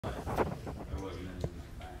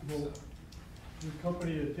Well, So. the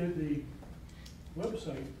company that did the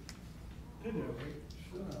website did that, right?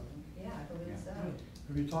 Should have. Yeah, I believe Yeah. so.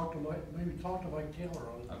 Have you talked to Mike, maybe talk to Mike Taylor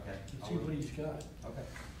on it? Okay. And see what he's got. Okay.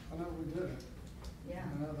 I know we did it. Yeah.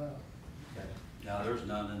 I know that. Okay. Yeah, there's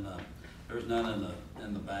none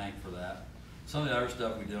in the bank for that. Some of the other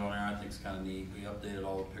stuff we did on there I think is kind of neat. We updated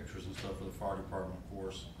all the pictures and stuff for the fire department, of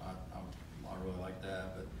course. I really like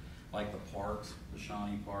that, but like the parks, the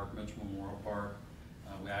Shawnee Park, Mitchell Memorial Park,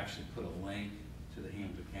 we actually put a link to the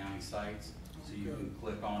Hampton County sites. So you can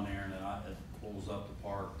click on there and it pulls up the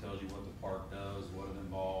park, tells you what the park does, what it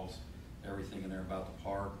involves, everything in there about the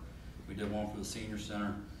park. We did one for the senior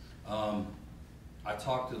center. I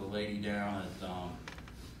talked to the lady down at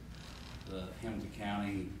the Hampton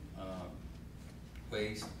County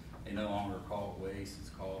Waste. They no longer call it Waste, it's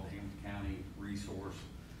called Hampton County Resource.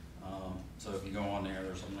 So if you go on there,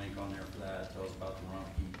 there's a link on there for that. It tells about the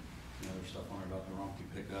Rumpke, there's stuff on there about the Rumpke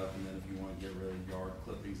pickup, and then if you want to get rid of yard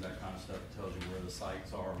clippings, that kind of stuff, it tells you where the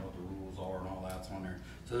sites are and what the rules are and all that's on there.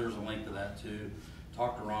 So there's a link to that too.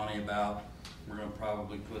 Talked to Ronnie about, we're gonna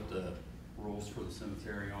probably put the rules for the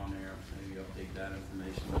cemetery on there, maybe update that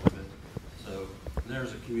information a little bit. So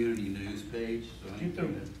there's a community news page, so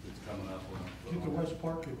anything that's coming up. Get the West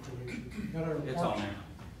Park information. Got our It's parks. on there.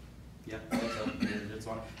 Yeah, it's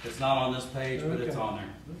on. It's not on this page, but it's on there.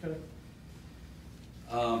 Okay.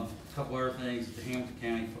 A couple other things. At the Hampton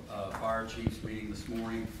County Fire Chiefs meeting this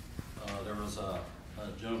morning, there was a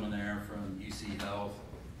gentleman there from UC Health.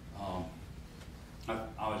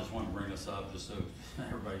 I just want to bring this up just so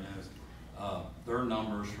everybody knows. Their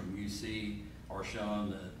numbers from UC are showing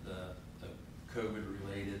that the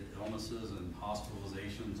COVID-related illnesses and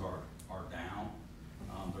hospitalizations are down.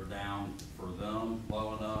 They're down for them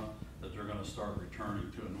low enough that they're going to start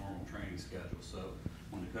returning to a normal training schedule. So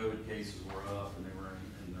when the COVID cases were up and they were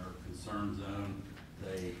in their concern zone,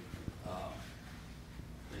 they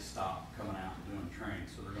stopped coming out and doing training.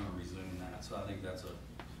 So they're going to resume that. So I think that's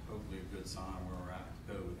hopefully a good sign where we're at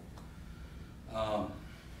with COVID.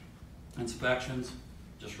 Inspections,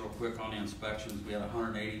 just real quick on the inspections, we had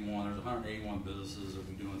 181, there's 181 businesses that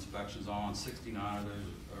we do inspections on, 69 of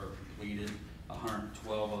those are completed,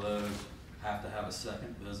 112 of those have to have a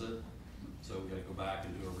second visit, so we gotta go back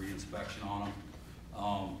and do a re-inspection on them.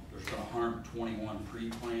 There's been 121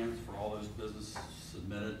 pre-plans for all those businesses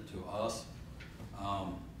submitted to us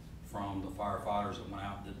from the firefighters that went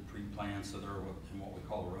out and did the pre-plans, so they're in what we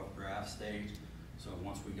call the rough draft stage. So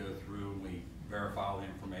once we go through and we verify all the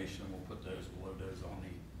information, we'll put those, we'll load those on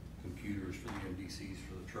the computers for the MDCs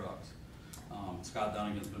for the trucks. Scott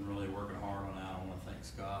Dunnigan's been really working hard on that. I want to thank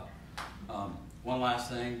Scott. One last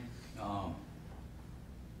thing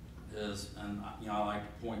is, and I like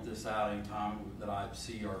to point this out anytime that I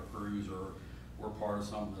see our crews or we're part of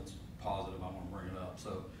something that's positive, I want to bring it up.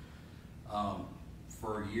 So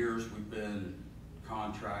for years we've been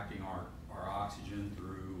contracting our oxygen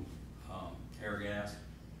through air gas,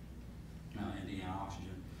 Indiana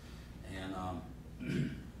Oxygen,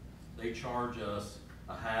 and they charge us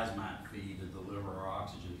a hazmat fee to deliver our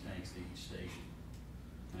oxygen tanks to each station.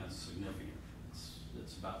 And that's significant.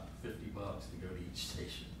 It's about $50 to go to each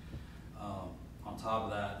station. On top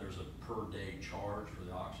of that, there's a per day charge for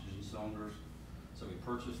the oxygen cylinders. So we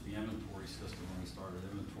purchased the inventory system when we started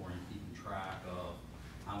inventory and keeping track of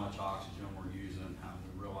how much oxygen we're using, how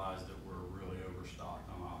we realized that we're really overstocked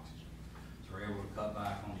on oxygen. So we're able to cut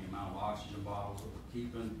back on the amount of oxygen bottles that we're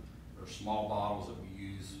keeping. There's small bottles that we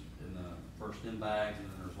use in the first in bags, and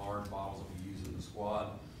then there's large bottles that we use in the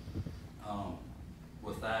squad.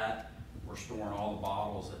 With that, we're storing all the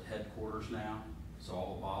bottles at headquarters now. So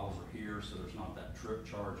all the bottles are here, so there's not that trip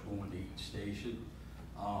charge going to each station.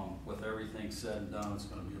 With everything said and done, it's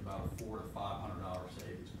going to be about a $400 to $500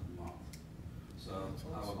 savings per month. So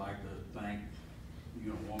I would like to thank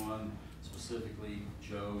Unit 1, specifically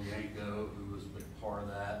Joe Yanko, who was a big part of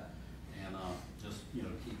that, and just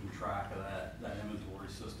keeping track of that inventory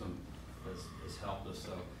system has helped us.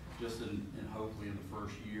 So just in hopefully in the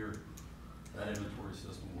first year, that inventory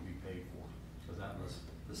system will be paid for, because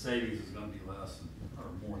the savings is going to be less or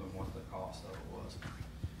more than what the cost of it was.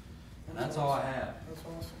 And that's all I have. That's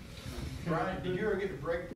awesome. Brian, did you ever get to break